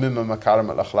لِأُتَمِّمَ مَكَارِمَ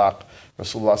الْأَخْلَاقِ.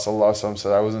 Rasulullah sallallahu alaihi wasallam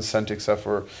said, I wasn't sent except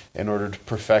for in order to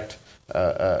perfect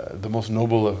the most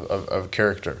noble of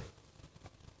character.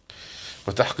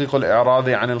 وَتَحْقِيقُ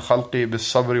الْإِعْرَاضِ عَنِ الْخَلْقِ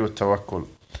بِالصَّبْرِ وَالتَّوَكُّلِ.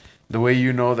 The way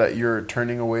you know that you're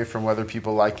turning away from whether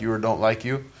people like you or don't like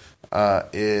you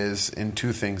is in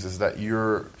two things: is that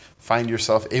you find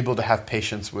yourself able to have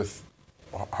patience with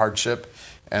hardship,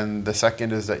 and the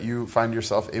second is that you find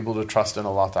yourself able to trust in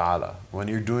Allah Ta'ala. When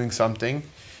you're doing something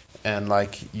and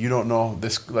like you don't know,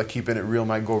 this like keeping it real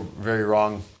might go very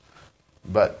wrong,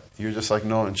 but you're just like,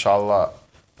 no, inshallah,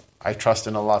 I trust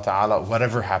in Allah Ta'ala,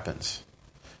 whatever happens.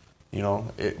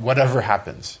 Whatever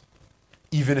happens.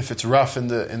 Even if it's rough in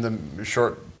the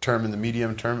short term, in the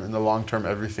medium term, in the long term,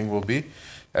 everything will be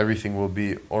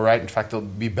all right. In fact, it'll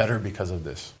be better because of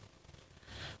this.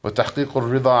 وَتَحْقِيقُ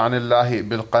الرِّضَى عَنِ اللَّهِ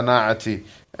بِالْقَنَاعَةِ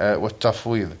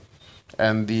وَالتَّفْوِيضِ.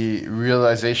 And the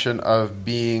realization of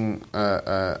being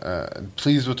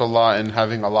pleased with Allah and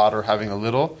having a lot or having a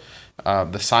little.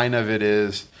 The sign of it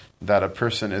is that a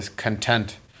person is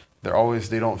content.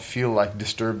 They don't feel like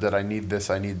disturbed that I need this,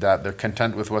 I need that. They're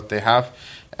content with what they have,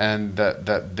 and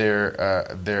that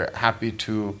they're happy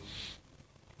to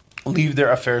leave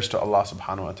their affairs to Allah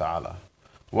subhanahu wa ta'ala.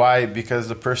 Why? Because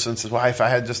the person says, well, if I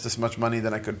had just this much money,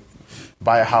 then I could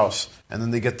buy a house. And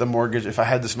then they get the mortgage. If I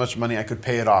had this much money, I could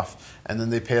pay it off. And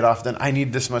then they pay it off. Then I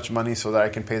need this much money so that I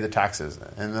can pay the taxes.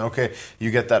 And then, okay,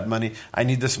 you get that money. I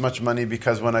need this much money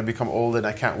because when I become old and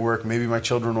I can't work, maybe my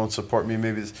children won't support me,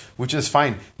 which is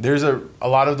fine. There's a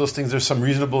lot of those things, there's some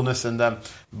reasonableness in them.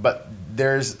 But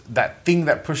there's that thing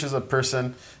that pushes a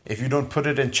person. If you don't put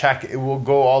it in check, it will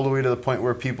go all the way to the point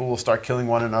where people will start killing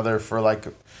one another for like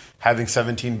having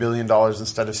 $17 billion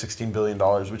instead of $16 billion,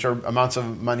 which are amounts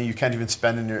of money you can't even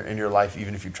spend in your life,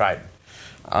 even if you tried.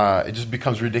 It just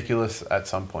becomes ridiculous at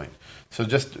some point. So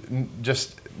just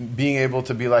being able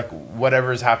to be like,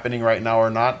 whatever is happening right now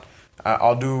or not,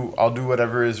 I'll do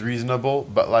whatever is reasonable.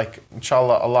 But like,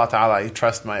 inshallah, Allah Ta'ala, I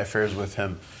trust my affairs with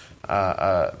Him,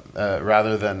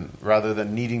 rather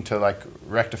than needing to like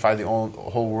rectify the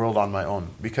whole world on my own,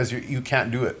 because you can't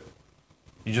do it.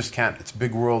 You just can't. It's a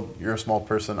big world. You're a small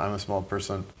person. I'm a small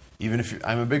person. Even if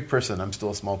I'm a big person, I'm still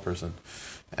a small person.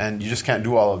 And you just can't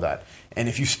do all of that. And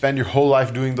if you spend your whole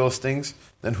life doing those things,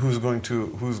 then who's going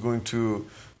to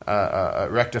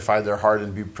rectify their heart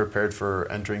and be prepared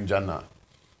for entering Jannah?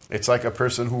 It's like a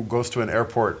person who goes to an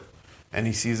airport and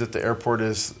he sees that the airport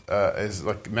is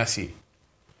like messy,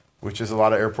 which is a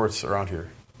lot of airports around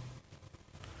here.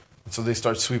 So they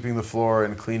start sweeping the floor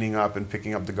and cleaning up and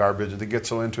picking up the garbage, and they get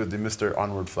so into it they miss their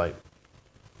onward flight.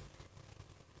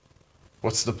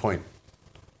 What's the point?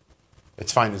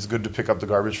 It's fine. It's good to pick up the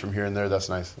garbage from here and there. That's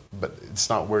nice, but it's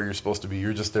not where you're supposed to be.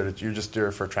 You're just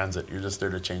there for transit. You're just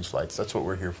there to change flights. That's what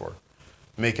we're here for.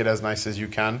 Make it as nice as you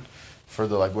can for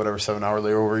the like whatever 7-hour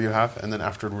layover you have, and then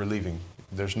afterward we're leaving.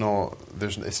 It's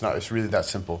really that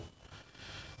simple.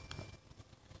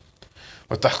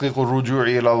 وتحقيق الرجوع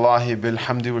إلى الله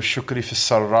بالحمد والشكر في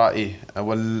السراء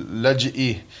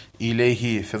واللجئ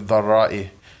إليه في الضراء.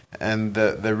 And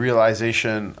the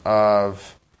realization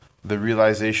of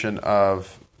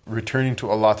returning to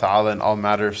Allah Ta'ala in all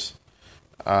matters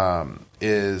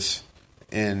is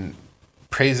in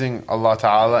praising Allah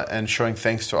Ta'ala and showing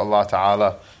thanks to Allah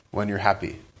Ta'ala when you're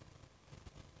happy.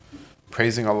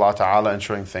 Praising Allah Ta'ala and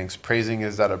showing thanks. Praising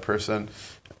is that a person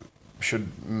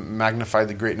should magnify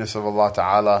the greatness of Allah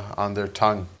Ta'ala on their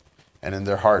tongue and in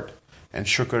their heart. And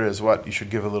shukr is what? You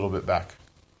should give a little bit back.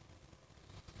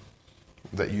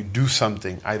 That you do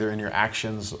something, either in your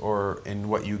actions or in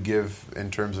what you give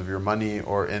in terms of your money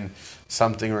or in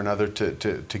something or another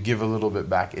to give a little bit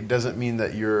back. It doesn't mean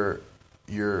that you're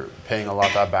paying Allah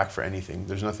Ta'ala back for anything.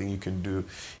 There's nothing you can do.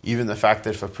 Even the fact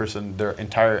that if a person, their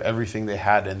entire, everything they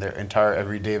had and their entire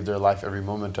every day of their life, every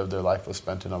moment of their life was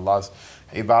spent in Allah's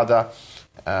ibadah,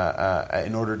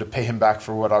 in order to pay Him back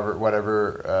for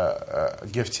whatever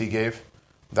gifts He gave,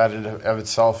 that in of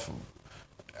itself,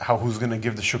 who's going to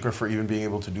give the shukr for even being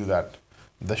able to do that?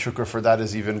 The shukr for that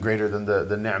is even greater than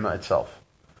the ni'mah itself.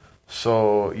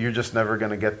 So you're just never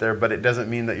going to get there, but it doesn't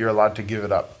mean that you're allowed to give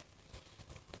it up.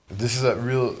 This is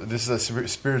a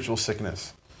spiritual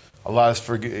sickness. Allah is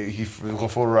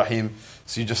Ghafur Rahim,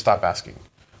 so you just stop asking.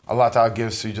 Allah Ta'ala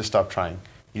gives, so you just stop trying.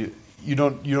 You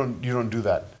don't do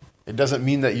that. It doesn't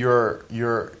mean that your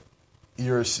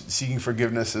seeking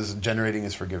forgiveness is generating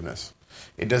His forgiveness.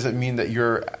 It doesn't mean that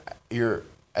your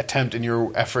attempt and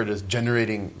your effort is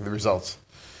generating the results.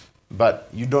 But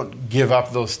you don't give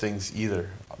up those things either.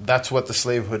 That's what the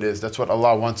slavehood is. That's what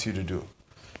Allah wants you to do.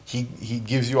 He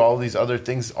gives you all these other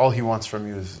things. All He wants from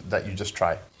you is that you just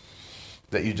try,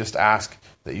 that you just ask,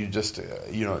 that you just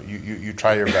you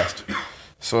try your best.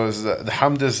 So as the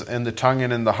hamd is in the tongue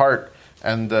and in the heart,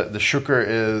 and the shukr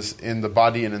is in the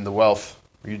body and in the wealth.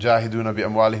 Yujahiduna bi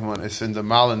amwalihim, it's in the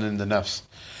mal and in the nafs.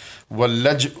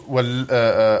 وَاللَّجْءُ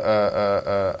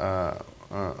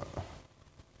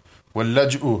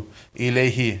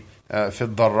إِلَيْهِ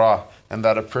فِي الضَّرَّةِ, and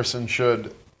that a person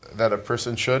should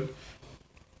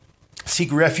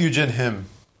seek refuge in Him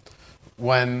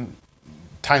when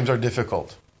times are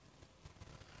difficult.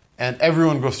 And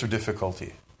everyone goes through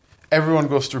difficulty. Everyone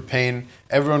goes through pain.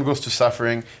 Everyone goes through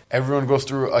suffering. Everyone goes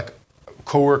through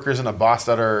co-workers and a boss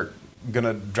that are going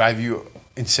to drive you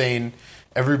insane.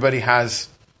 Everybody has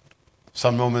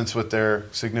some moments with their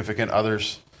significant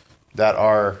others that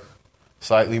are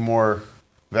slightly more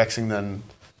vexing than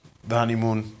the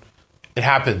honeymoon. It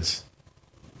happens.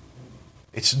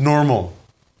 It's normal.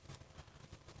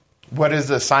 What is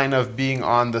the sign of being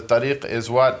on the tariq is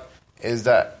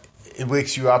that it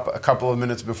wakes you up a couple of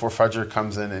minutes before Fajr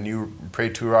comes in and you pray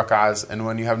 2 rak'ahs, and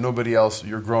when you have nobody else,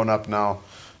 you're grown up now,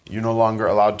 you're no longer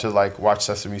allowed to watch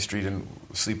Sesame Street and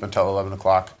sleep until 11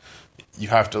 o'clock. You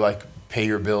have to pay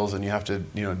your bills, and you have to,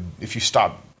 if you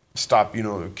stop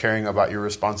caring about your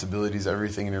responsibilities,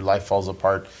 everything in your life falls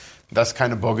apart. That's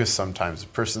kind of bogus sometimes. A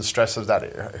person stresses that,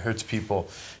 it hurts people.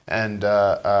 And there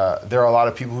are a lot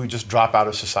of people who just drop out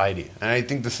of society. And I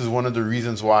think this is one of the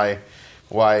reasons why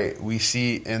we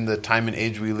see in the time and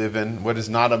age we live in what is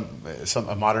not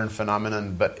a modern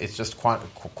phenomenon, but it's just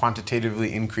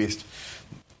quantitatively increased.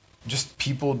 Just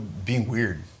people being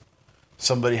weird.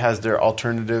 Somebody has their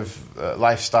alternative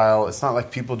lifestyle. It's not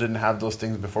like people didn't have those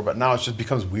things before, but now it just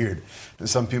becomes weird. And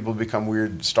some people become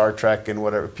weird, Star Trek and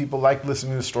whatever. People like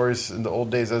listening to stories in the old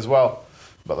days as well,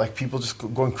 but people just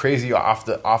going crazy off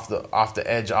the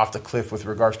edge, off the cliff with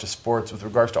regards to sports, with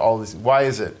regards to all these. Why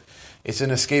is it? It's an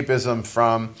escapism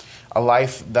from a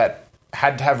life that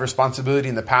had to have responsibility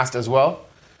in the past as well.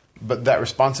 But that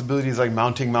responsibility is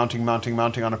mounting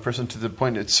on a person to the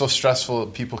point it's so stressful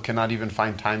that people cannot even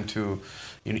find time to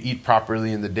eat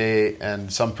properly in the day.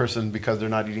 And some person, because they're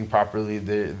not eating properly,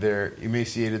 they're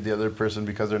emaciated. The other person,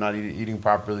 because they're not eating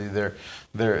properly,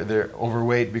 they're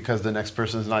overweight because the next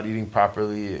person is not eating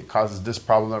properly. It causes this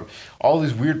problem. All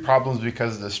these weird problems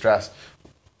because of the stress.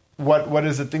 What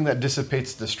is the thing that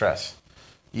dissipates the stress?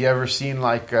 You ever seen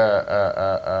the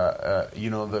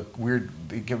weird,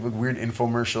 they give weird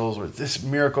infomercials where this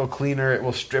miracle cleaner, it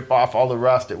will strip off all the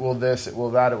rust, it will this, it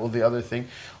will that, it will the other thing.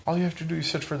 All you have to do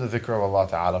is search for the dhikr of Allah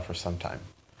Ta'ala for some time.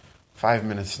 5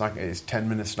 minutes, 10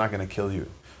 minutes, not going to kill you.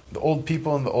 The old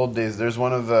people in the old days, there's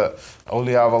one of the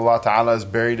awliya of Allah Ta'ala is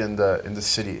buried in the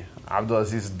city. Abdul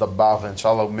Aziz Dabbagh,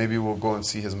 inshallah, maybe we'll go and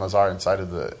see his mazar inside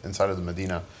of the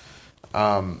Medina.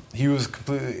 He was a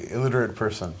completely illiterate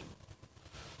person.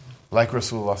 Like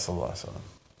Rasulullah Sallallahu Alaihi Wasallam.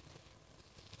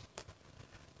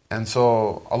 And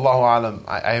so, Allahu Alam,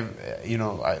 a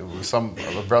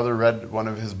brother read one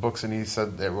of his books, and he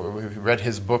said that he read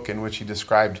his book in which he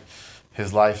described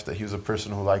his life, that he was a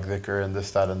person who liked dhikr and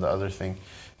this, that, and the other thing.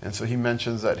 And so he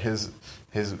mentions that he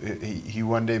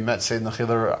one day met Sayyidina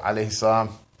Khidr alayhi salam,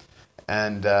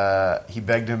 and he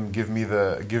begged him, give me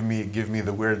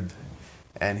the wird.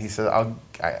 And he said,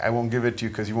 I won't give it to you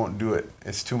because you won't do it.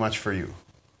 It's too much for you.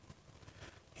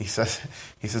 He says,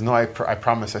 no, I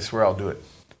promise, I swear I'll do it.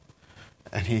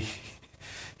 And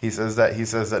he says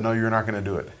that, no, you're not going to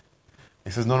do it. He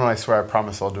says, no, I swear, I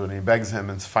promise I'll do it. And he begs him,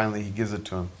 and finally he gives it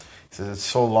to him. He says, it's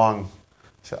so long.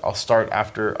 He said, I'll start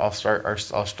after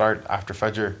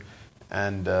Fajr,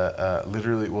 and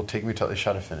literally it will take me till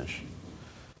Isha to finish.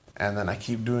 And then I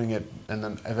keep doing it, and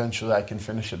then eventually I can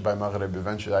finish it by Maghrib,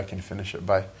 eventually I can finish it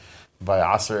by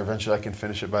Asr, eventually I can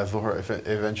finish it by Dhuhr,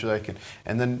 eventually I can...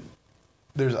 And then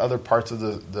there's other parts of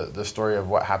the story of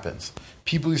what happens.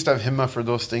 People used to have himmah for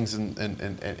those things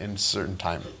in certain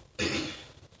time.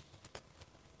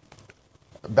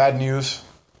 Bad news,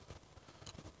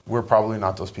 we're probably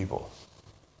not those people.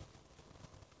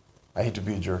 I hate to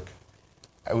be a jerk.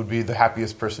 I would be the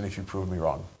happiest person if you proved me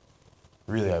wrong.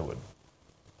 Really, I would.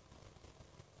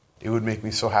 It would make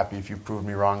me so happy if you proved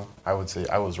me wrong. I would say,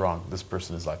 I was wrong. This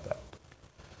person is like that.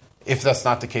 If that's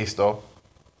not the case, though,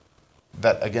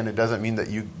 that again, it doesn't mean that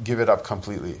you give it up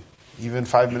completely. Even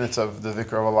 5 minutes of the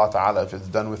dhikr of Allah Ta'ala, if it's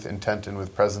done with intent and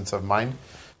with presence of mind,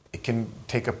 it can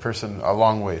take a person a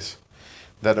long ways.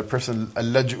 That a person,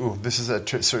 al-laj'u, this is a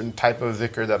certain type of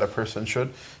dhikr that a person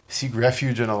should seek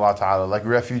refuge in Allah Ta'ala. Like a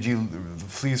refugee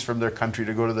flees from their country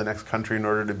to go to the next country in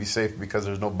order to be safe because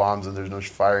there's no bombs and there's no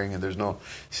firing and there's no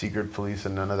secret police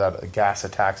and none of that, gas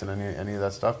attacks and any of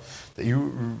that stuff. That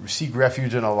you seek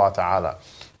refuge in Allah Ta'ala.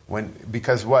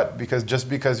 Because just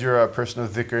because you're a person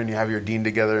of dhikr and you have your deen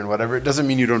together and whatever, it doesn't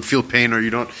mean you don't feel pain or you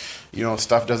don't,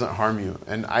 stuff doesn't harm you.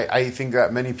 And I think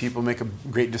that many people make a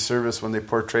great disservice when they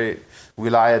portray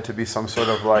wilayah to be some sort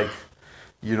of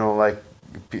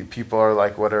people are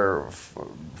like what are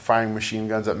firing machine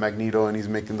guns at Magneto and he's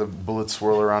making the bullets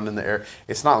swirl around in the air.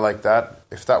 It's not like that.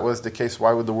 If that was the case,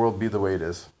 why would the world be the way it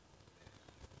is?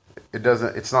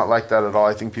 It's not like that at all.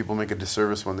 I think people make a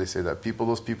disservice when they say that.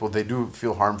 Those people, they do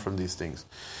feel harm from these things.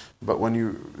 But when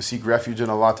you seek refuge in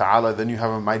Allah Ta'ala, then you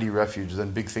have a mighty refuge.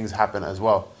 Then big things happen as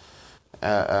well.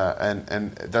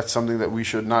 And that's something that we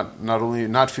should not only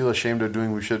not feel ashamed of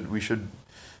doing, we should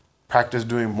practice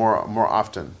doing more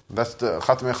often. That's the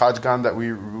Khatm Khajgan that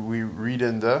we read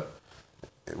in the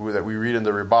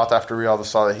Ribat after Riyadh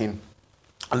al-Salihin.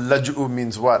 Al-Laj'u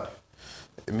means what?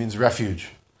 It means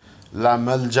refuge. La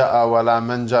malja'a wa la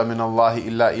manja min Allahi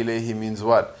illa ilayhi means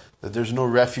what? That there's no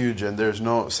refuge and there's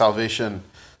no salvation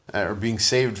or being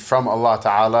saved from Allah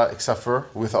Ta'ala except for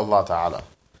with Allah Ta'ala.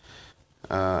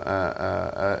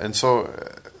 And so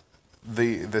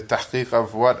the tahqiq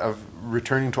of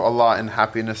returning to Allah in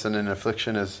happiness and in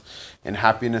affliction is in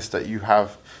happiness that you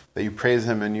praise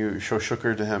Him and you show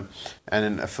shukr to Him, and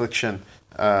in affliction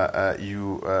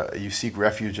you seek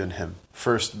refuge in Him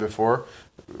first before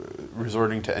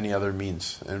resorting to any other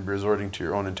means and resorting to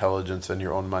your own intelligence and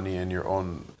your own money and your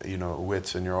own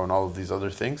wits and your own all of these other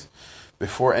things.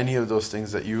 Before any of those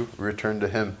things, that you return to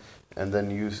Him and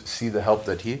then you see the help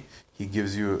that He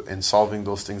gives you in solving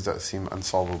those things that seem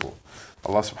unsolvable.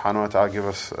 Allah subhanahu wa ta'ala give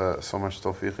us so much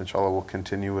tawfiq. Inshallah, we'll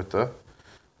continue with the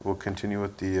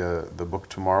book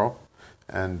tomorrow,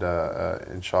 and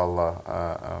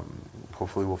inshallah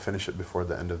hopefully we'll finish it before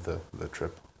the end of the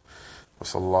trip.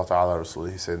 وصلى الله تعالى على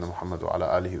رسوله سيدنا محمد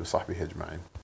وعلى آله وصحبه أجمعين.